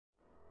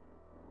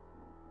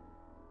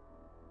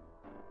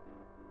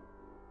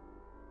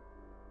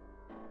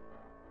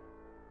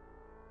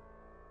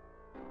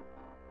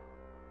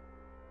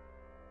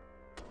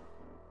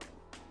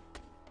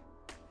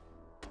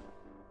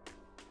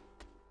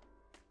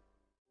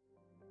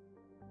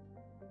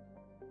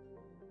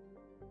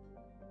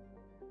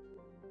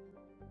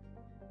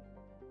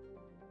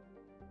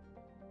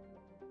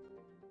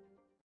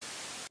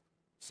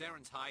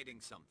Saren's hiding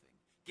something.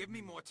 Give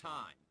me more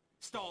time.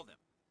 Stall them.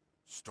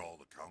 Stall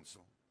the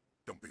Council?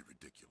 Don't be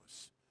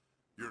ridiculous.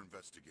 Your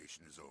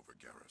investigation is over,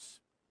 Garrus.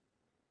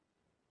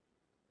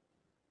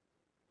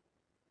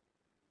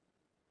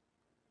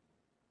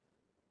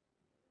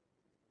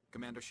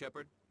 Commander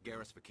Shepard,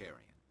 Garrus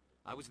Vicarian.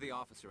 I was the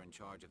officer in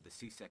charge of the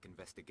C-Sec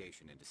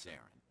investigation into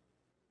Saren.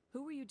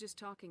 Who were you just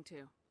talking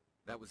to?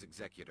 That was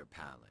Executor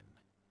Palin,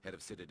 head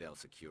of Citadel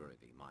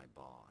Security, my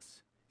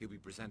boss. He'll be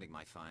presenting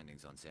my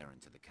findings on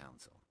Saren to the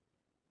Council.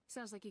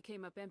 Sounds like you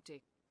came up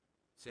empty.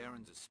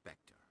 Saren's a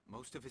Spectre.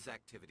 Most of his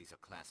activities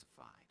are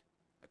classified.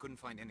 I couldn't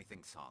find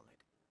anything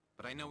solid.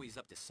 But I know he's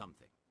up to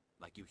something.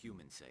 Like you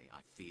humans say,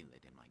 I feel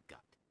it in my gut.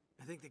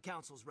 I think the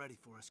Council's ready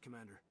for us,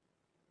 Commander.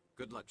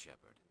 Good luck,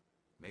 Shepard.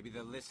 Maybe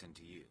they'll listen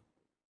to you.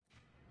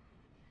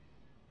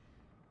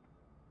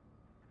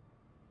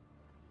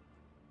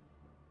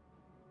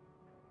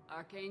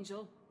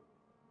 Archangel?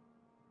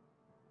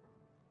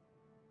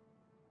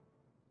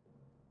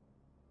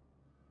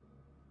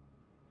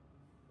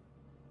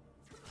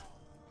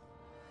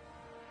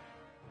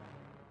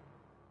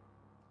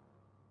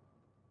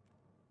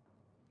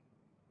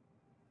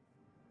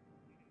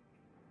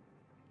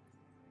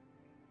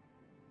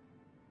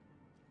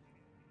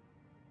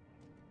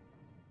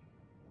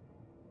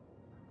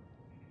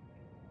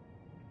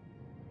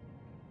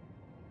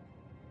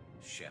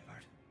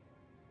 Shepard.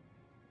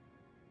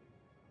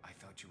 I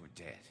thought you were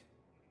dead.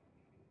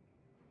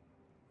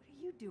 What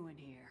are you doing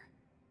here?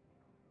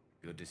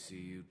 Good to see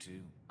you too.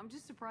 I'm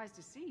just surprised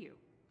to see you.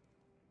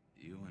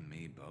 You and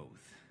me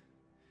both.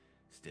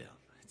 Still,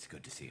 it's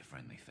good to see a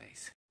friendly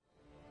face.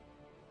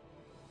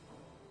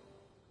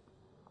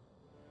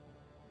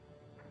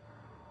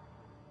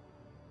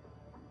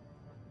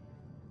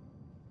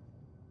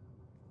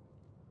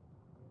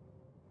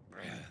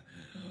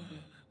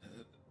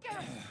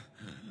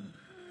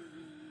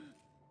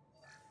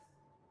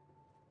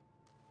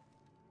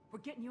 We're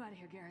getting you out of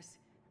here, Garrus.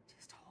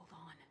 Just hold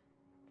on.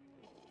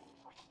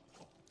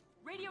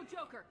 Radio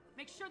Joker!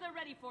 Make sure they're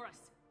ready for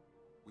us!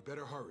 We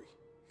better hurry.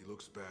 He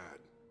looks bad.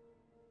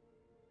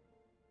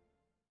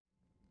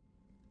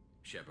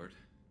 Shepard?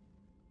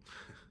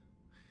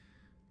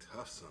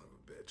 Tough son of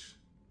a bitch.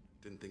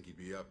 Didn't think he'd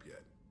be up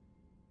yet.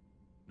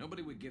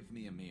 Nobody would give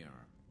me a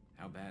mirror.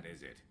 How bad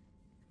is it?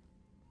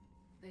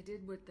 They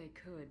did what they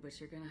could, but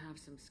you're gonna have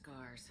some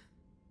scars.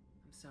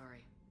 I'm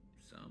sorry.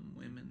 Some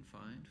women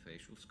find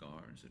facial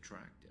scars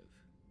attractive.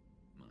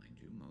 Mind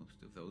you,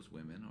 most of those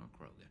women are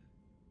Krogan.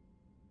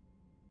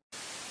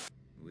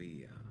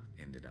 We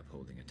ended up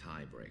holding a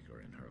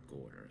tiebreaker in her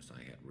quarters.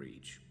 I had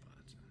reach,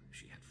 but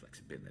she had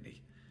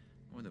flexibility.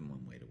 More than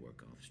one way to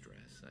work off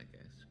stress, I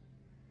guess.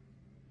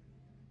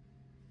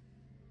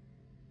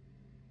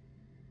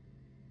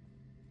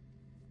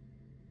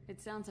 It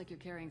sounds like you're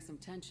carrying some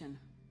tension.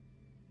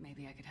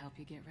 Maybe I could help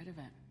you get rid of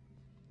it.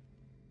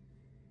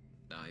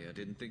 I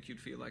didn't think you'd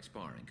feel like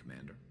sparring,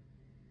 Commander.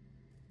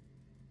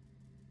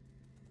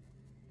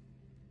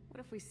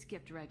 What if we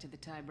skipped right to the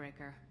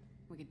tiebreaker?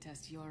 We could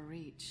test your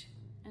reach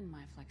and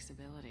my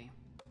flexibility.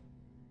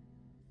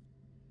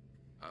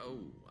 Oh,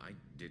 I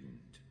didn't.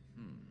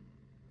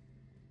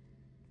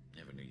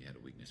 Never knew you had a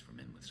weakness for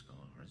men with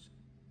scars.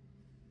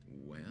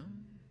 Well,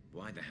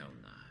 why the hell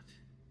not?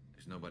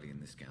 There's nobody in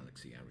this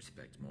galaxy I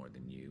respect more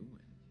than you, and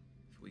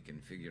if we can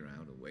figure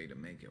out a way to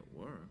make it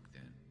work,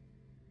 then...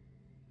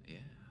 yeah,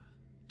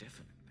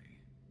 definitely.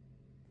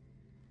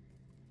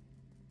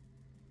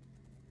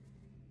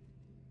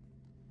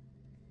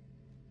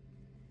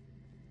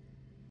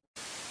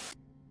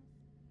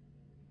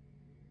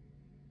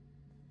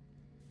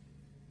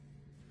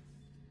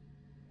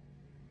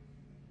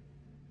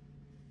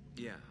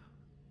 Yeah.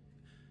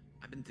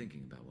 I've been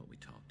thinking about what we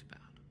talked about.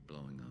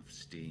 Blowing off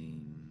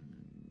steam,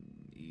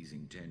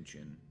 easing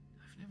tension.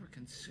 I've never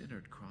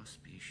considered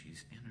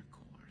cross-species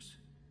intercourse.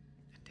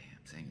 And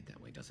damn, saying it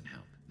that way doesn't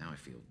help. Now I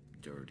feel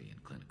dirty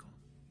and clinical.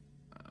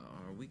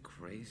 Are we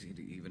crazy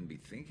to even be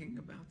thinking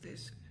about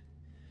this?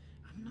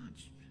 I'm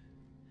not...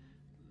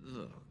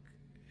 Look,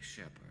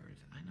 Shepard,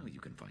 I know you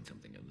can find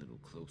something a little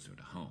closer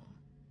to home.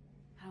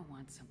 I don't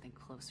want something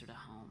closer to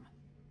home.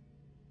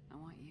 I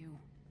want you.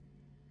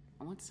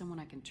 I want someone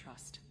I can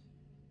trust.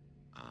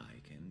 I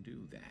can do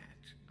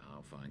that.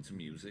 I'll find some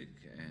music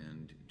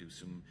and do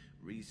some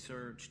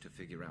research to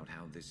figure out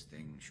how this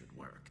thing should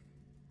work.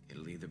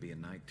 It'll either be a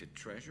night to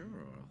treasure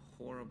or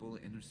a horrible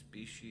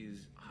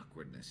interspecies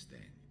awkwardness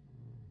thing.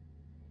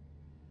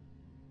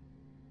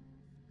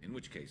 In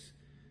which case,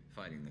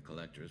 fighting the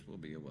collectors will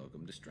be a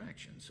welcome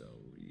distraction, so,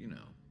 you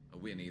know, a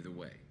win either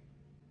way.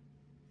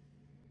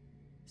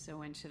 So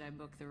when should I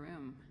book the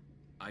room?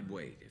 I'd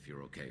wait if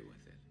you're okay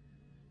with it.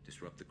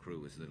 Disrupt the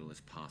crew as little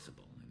as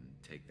possible and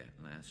take that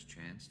last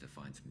chance to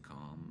find some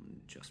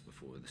calm just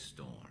before the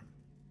storm.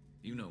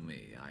 You know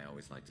me, I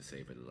always like to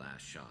savor the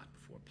last shot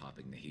before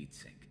popping the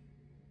heatsink.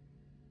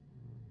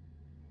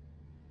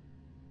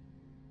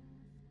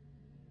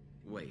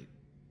 Wait,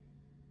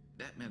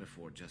 that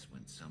metaphor just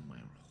went somewhere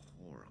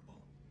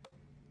horrible.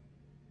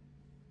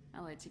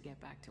 I'll let you get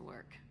back to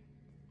work.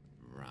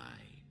 Right.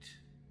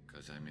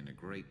 because I'm in a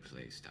great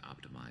place to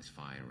optimize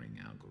firing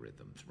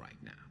algorithms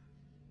right now.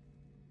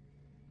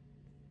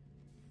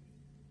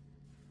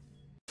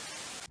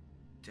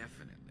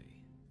 Definitely.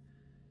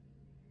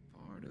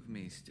 Part of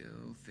me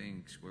still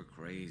thinks we're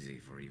crazy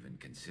for even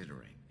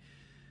considering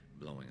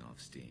blowing off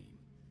steam,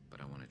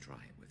 but I want to try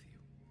it with you.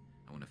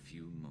 I want a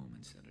few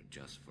moments that are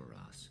just for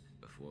us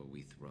before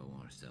we throw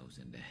ourselves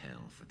into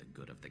hell for the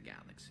good of the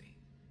galaxy.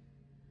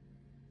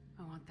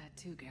 I want that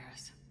too,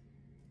 Garrus.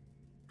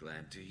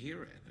 Glad to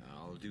hear it.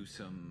 I'll do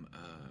some,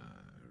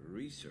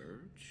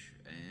 research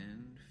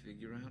and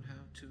figure out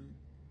how to,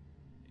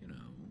 you know...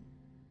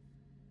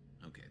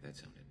 Okay, that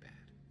sounded bad.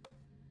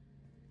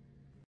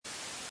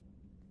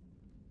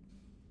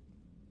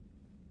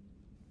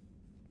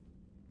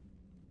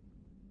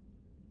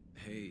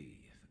 Hey,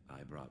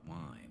 I brought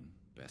wine.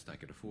 Best I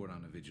could afford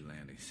on a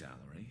vigilante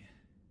salary.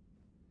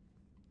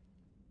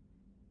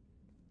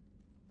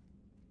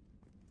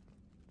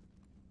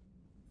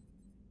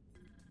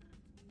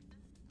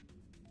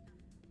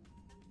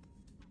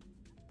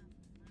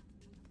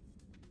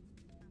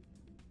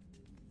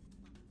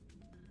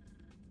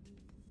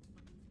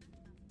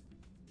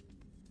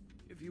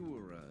 If you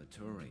were a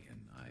Turian,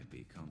 I'd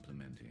be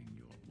complimenting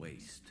your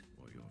waist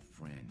or your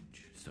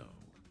fringe, so...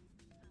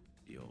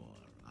 Your,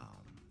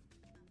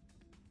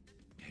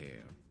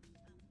 hair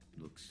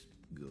looks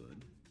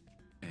good,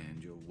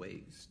 and your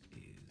waist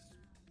is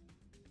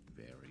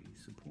very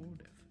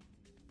supportive.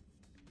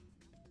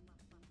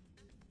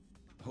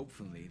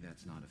 Hopefully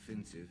that's not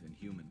offensive in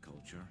human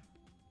culture.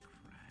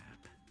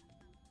 Crap.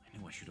 I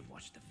knew I should have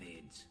watched the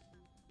vids.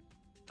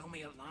 Throw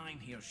me a line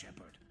here,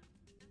 Shepard.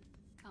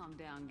 Calm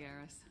down,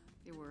 Garrus.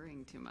 You're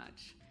worrying too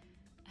much.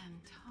 And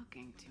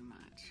talking too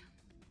much.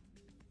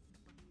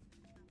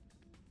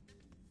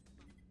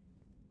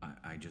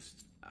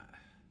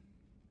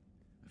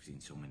 I've seen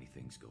so many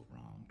things go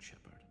wrong,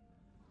 Shepard.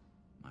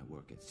 My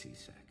work at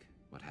CSEC,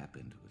 what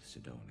happened with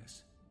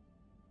Sidonis.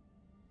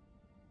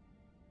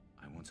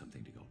 I want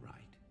something to go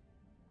right.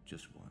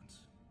 Just once.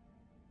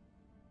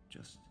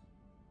 Just...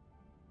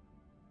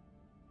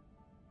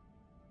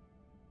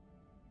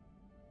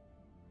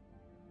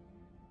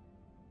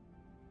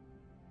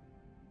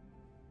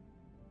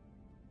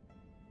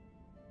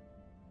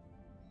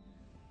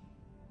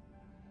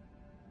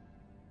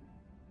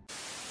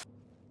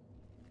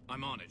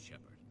 I'm on it,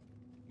 Shepard.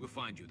 We'll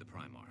find you the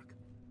Primarch.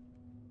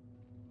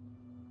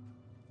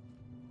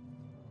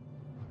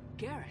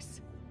 Garrus!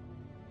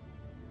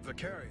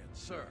 Vicarian,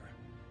 sir.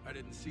 I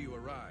didn't see you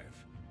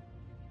arrive.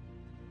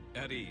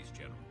 At ease,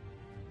 General.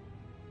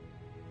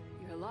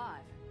 You're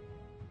alive.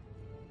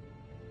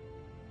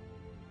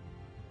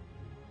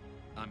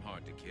 I'm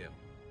hard to kill.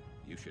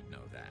 You should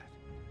know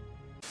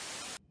that.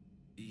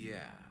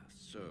 Yeah,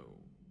 so,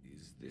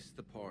 is this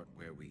the part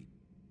where we...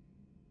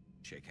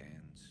 shake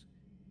hands?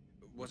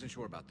 Wasn't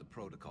sure about the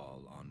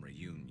protocol on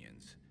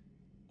reunions,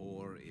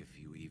 or if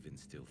you even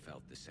still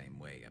felt the same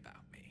way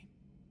about me.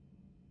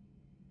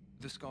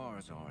 The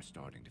scars are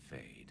starting to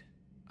fade.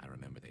 I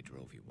remember they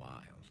drove you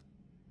wild.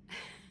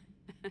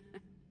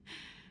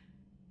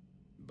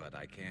 But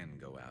I can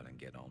go out and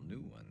get all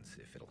new ones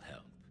if it'll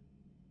help.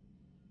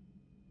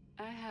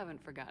 I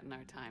haven't forgotten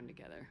our time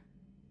together.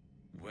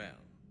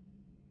 Well,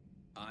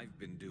 I've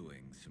been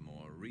doing some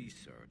more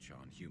research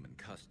on human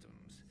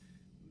customs.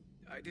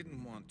 I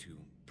didn't want to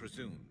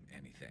presume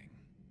anything.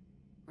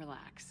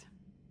 Relax.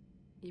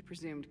 You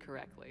presumed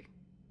correctly.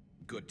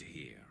 Good to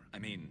hear. I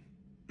mean,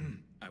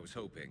 I was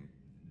hoping...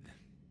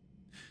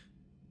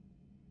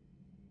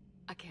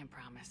 I can't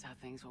promise how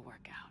things will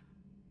work out.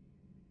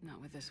 Not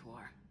with this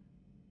war.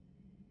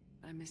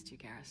 But I missed you,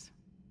 Garrus.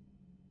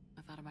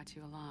 I thought about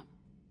you a lot.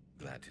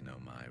 Glad to know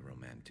my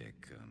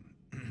romantic,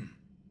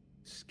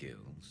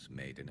 skills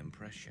made an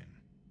impression.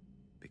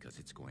 Because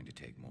it's going to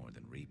take more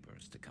than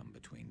Reapers to come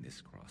between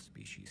this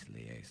cross-species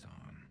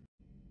liaison.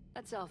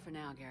 That's all for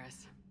now,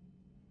 Garrus.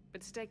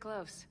 But stay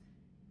close.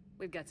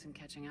 We've got some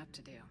catching up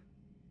to do.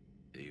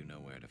 You know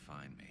where to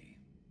find me.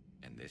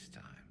 And this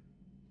time,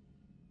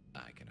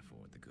 I can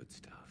afford the good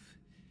stuff.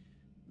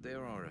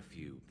 There are a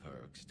few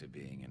perks to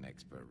being an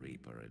expert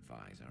Reaper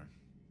advisor.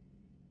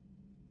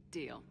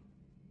 Deal.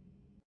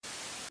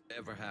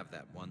 Ever have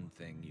that one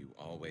thing you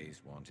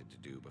always wanted to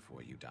do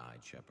before you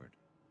died, Shepard?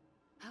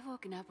 I've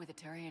woken up with a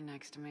Turian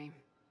next to me.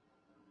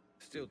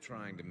 Still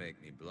trying to make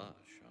me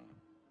blush, huh?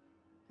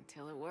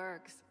 Until it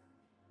works.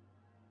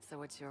 So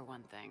what's your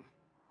one thing?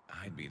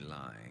 I'd be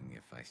lying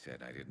if I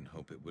said I didn't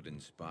hope it would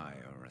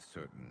inspire a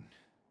certain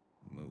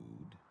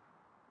mood.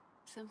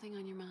 Something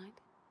on your mind?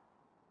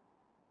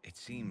 It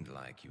seemed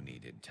like you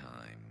needed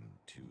time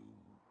to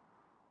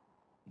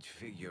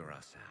figure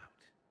us out.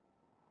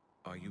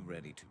 Are you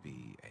ready to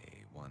be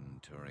a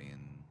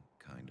one-Turian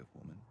kind of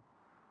woman?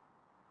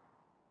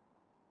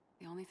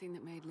 The only thing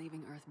that made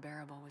leaving Earth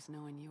bearable was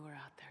knowing you were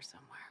out there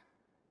somewhere.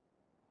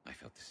 I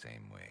felt the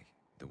same way.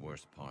 The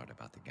worst part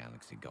about the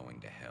galaxy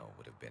going to hell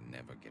would have been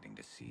never getting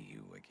to see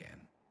you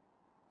again.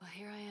 Well,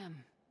 here I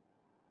am.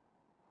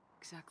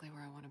 Exactly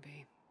where I want to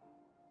be.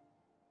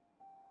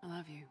 I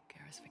love you,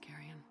 Garrus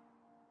Vicarian.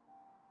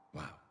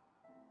 Wow.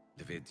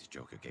 The vids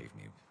Joker gave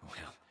me,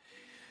 well,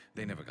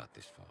 they never got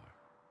this far.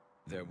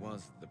 There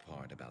was the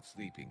part about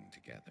sleeping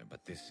together,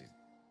 but this is...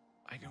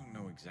 I don't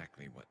know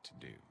exactly what to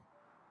do.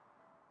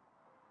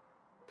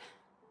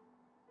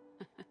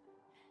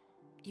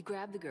 You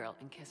grab the girl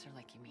and kiss her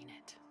like you mean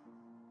it.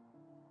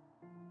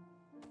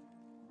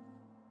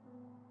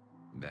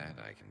 That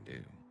I can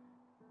do.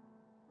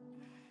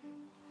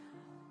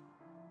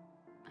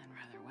 And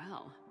rather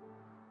well.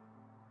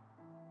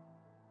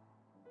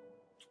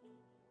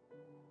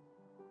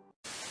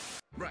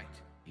 Right.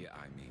 Yeah,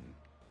 I mean...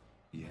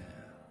 Yeah.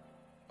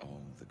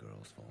 All the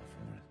girls fall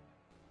for it.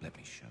 Let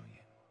me show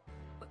you.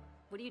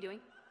 What are you doing?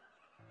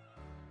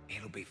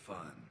 It'll be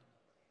fun.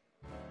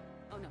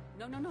 Oh, no.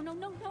 No, no, no, no,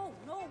 no, no,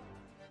 no!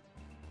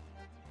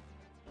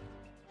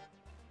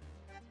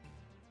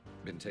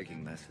 Been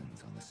taking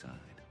lessons on the side.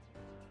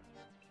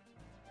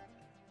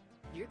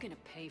 You're gonna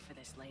pay for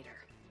this later.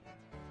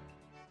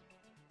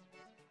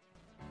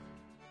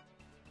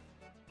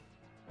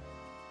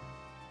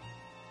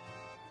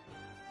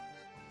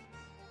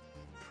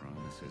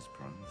 Promises,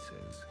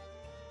 promises.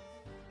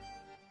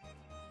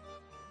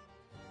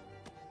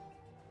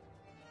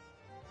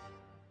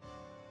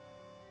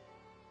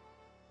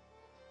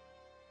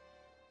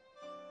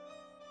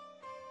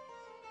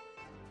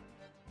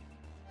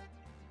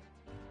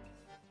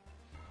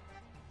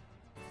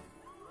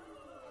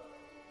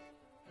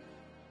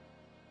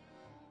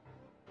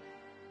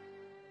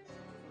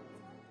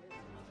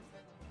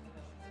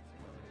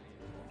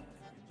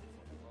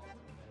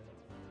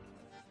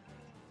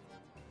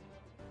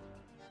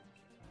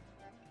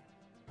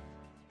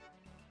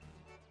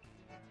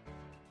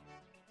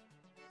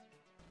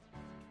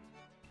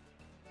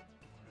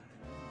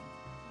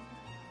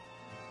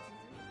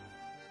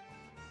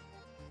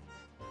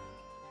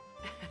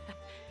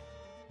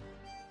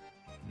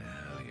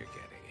 Now you're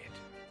getting it.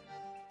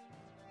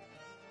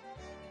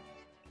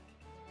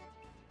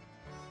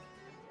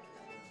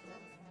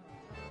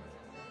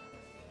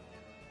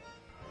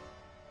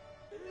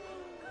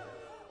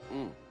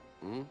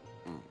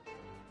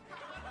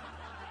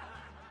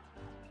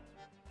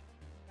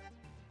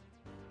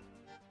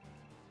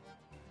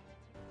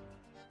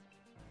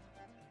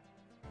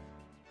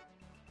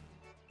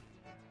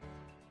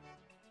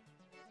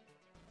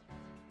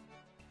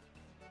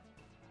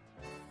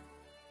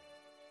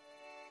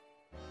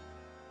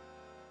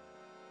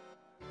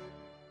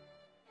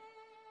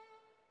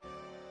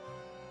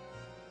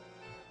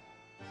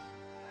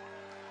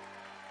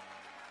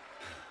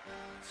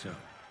 So,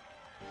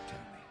 tell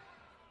me,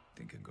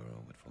 think a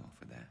girl would fall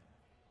for that?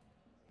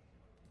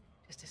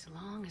 Just as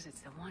long as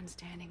it's the one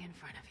standing in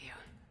front of you.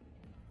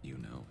 You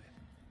know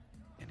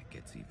it. And it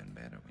gets even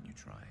better when you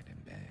try it in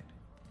bed.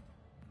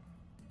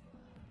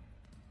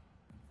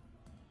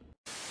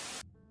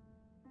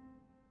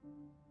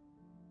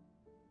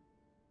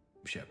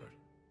 Shepard.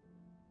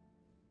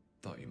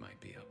 Thought you might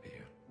be up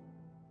here.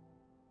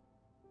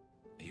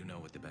 You know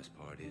what the best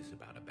part is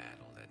about a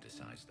battle that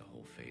decides the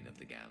whole fate of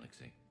the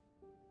galaxy?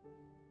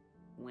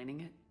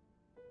 Winning it?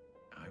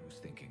 I was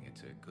thinking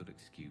it's a good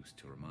excuse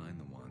to remind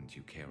the ones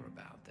you care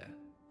about that...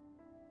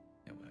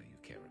 Yeah, well, you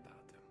care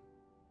about them.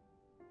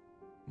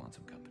 Want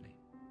some company?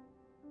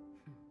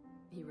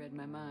 You read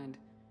my mind.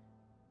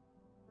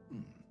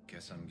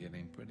 Guess I'm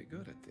getting pretty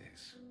good at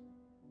this.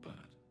 But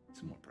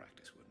some more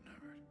practice wouldn't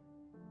hurt.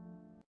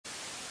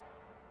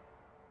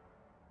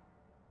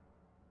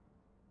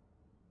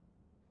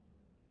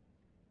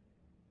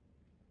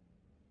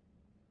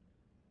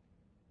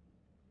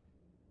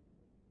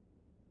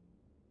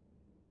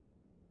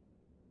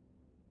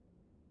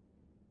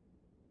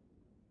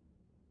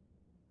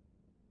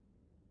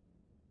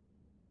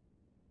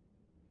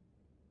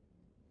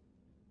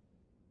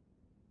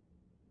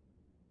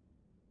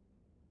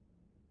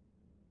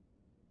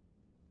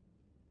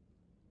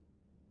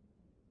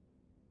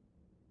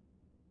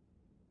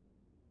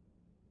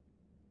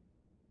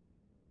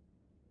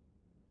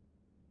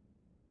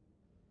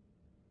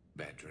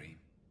 Bad dream?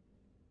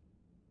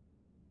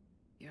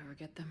 You ever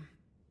get them?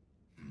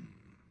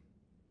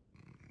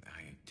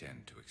 I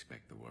tend to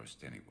expect the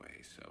worst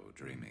anyway, so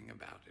dreaming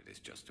about it is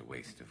just a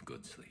waste of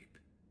good sleep.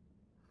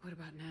 What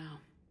about now?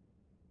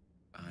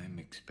 I'm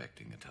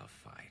expecting a tough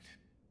fight.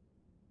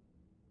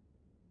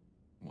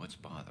 What's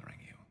bothering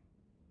you?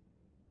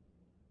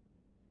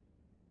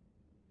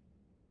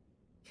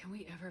 Can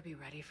we ever be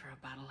ready for a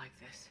battle like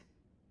this?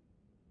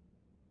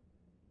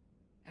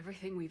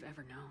 Everything we've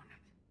ever known.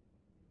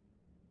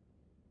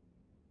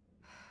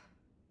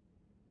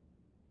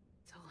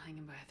 It's all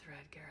hanging by a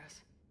thread,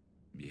 Garrus.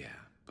 Yeah,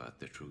 but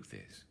the truth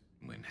is,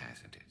 when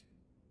hasn't it?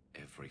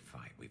 Every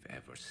fight we've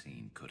ever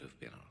seen could have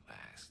been our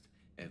last.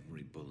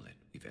 Every bullet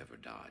we've ever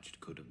dodged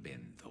could have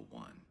been the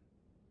one.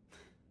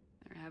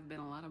 There have been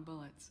a lot of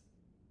bullets.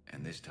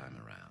 And this time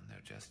around,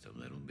 they're just a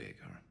little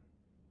bigger.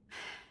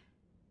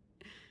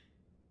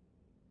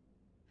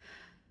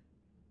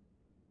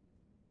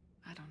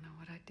 I don't know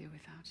what I'd do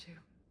without you.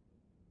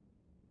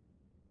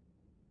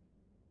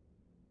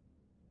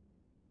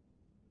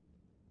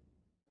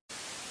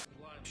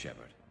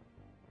 Shepard.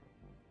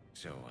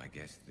 So I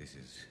guess this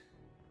is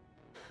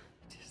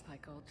Just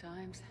like old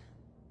times.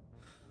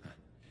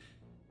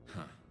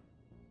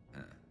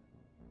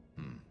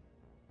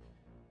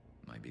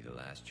 Might be the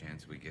last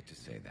chance we get to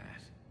say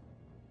that.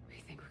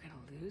 You think we're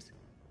gonna lose?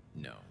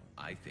 No,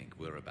 I think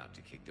we're about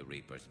to kick the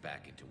Reapers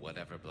back into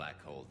whatever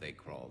black hole they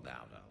crawled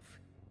out of.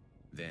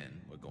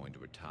 Then we're going to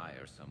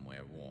retire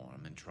somewhere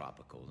warm and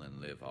tropical and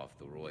live off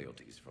the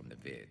royalties from the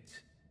vids.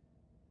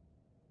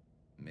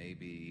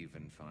 Maybe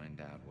even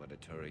find out what a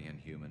Turian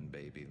human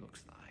baby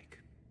looks like.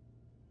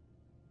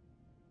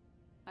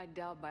 I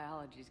doubt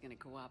biology's gonna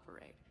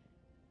cooperate.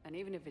 And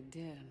even if it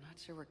did, I'm not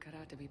sure we're cut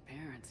out to be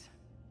parents.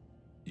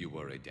 You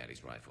worry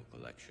Daddy's rifle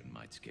collection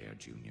might scare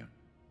Junior?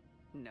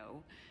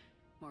 No.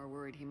 More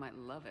worried he might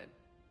love it.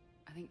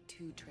 I think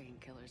 2 train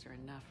killers are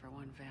enough for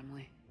one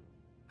family.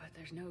 But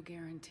there's no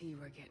guarantee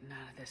we're getting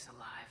out of this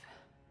alive.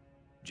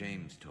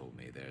 James told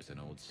me there's an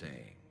old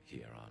saying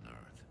here on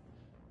Earth.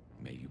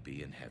 May you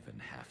be in heaven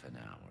half an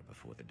hour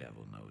before the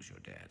devil knows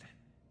you're dead.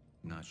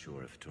 Not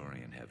sure if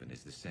Turian heaven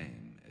is the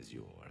same as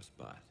yours,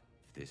 but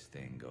if this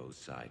thing goes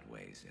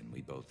sideways and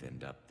we both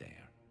end up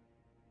there,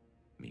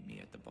 meet me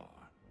at the bar.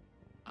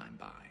 I'm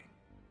buying.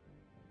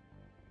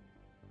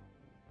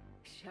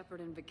 Shepard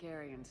and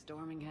Vicarian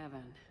storming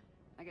heaven.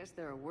 I guess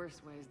there are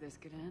worse ways this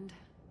could end.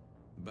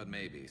 But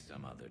maybe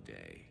some other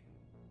day.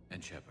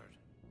 And Shepard,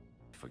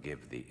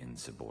 forgive the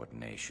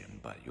insubordination,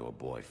 but your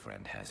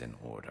boyfriend has an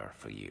order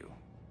for you.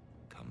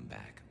 Come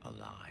back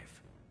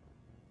alive.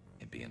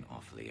 It'd be an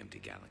awfully empty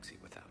galaxy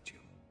without you.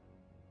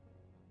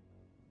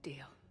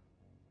 Deal.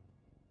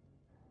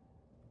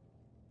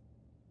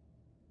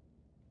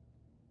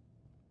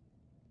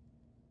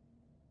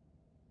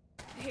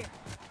 Here,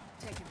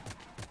 take him.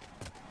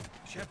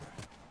 Shepard,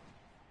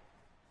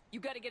 You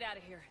gotta get out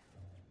of here.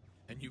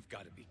 And you've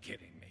got to be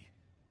kidding me.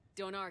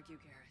 Don't argue,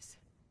 Garrus.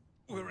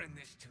 We're in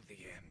this to the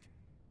end.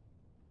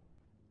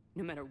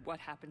 No matter what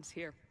happens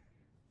here,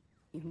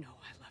 you know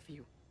I love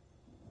you.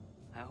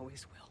 I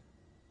always will.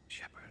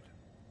 Shepard,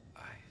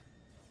 I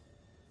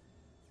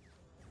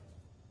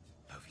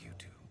love you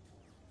too.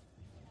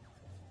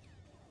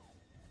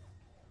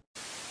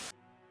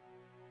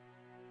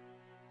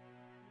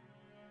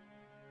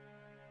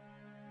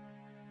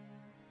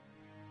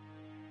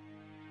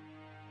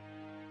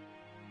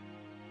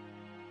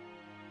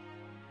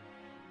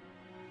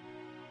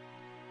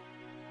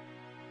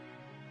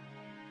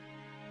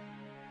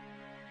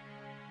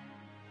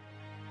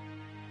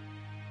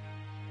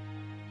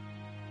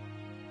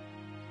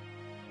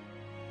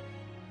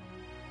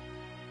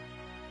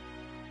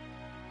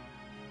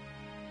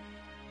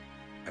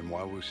 And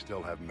while we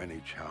still have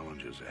many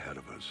challenges ahead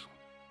of us,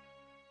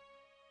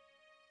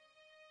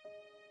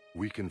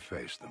 we can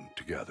face them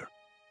together.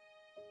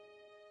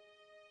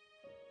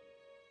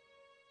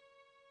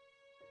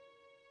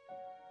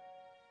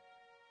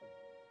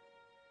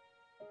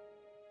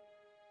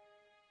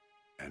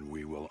 And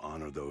we will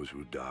honor those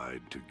who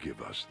died to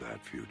give us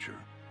that future.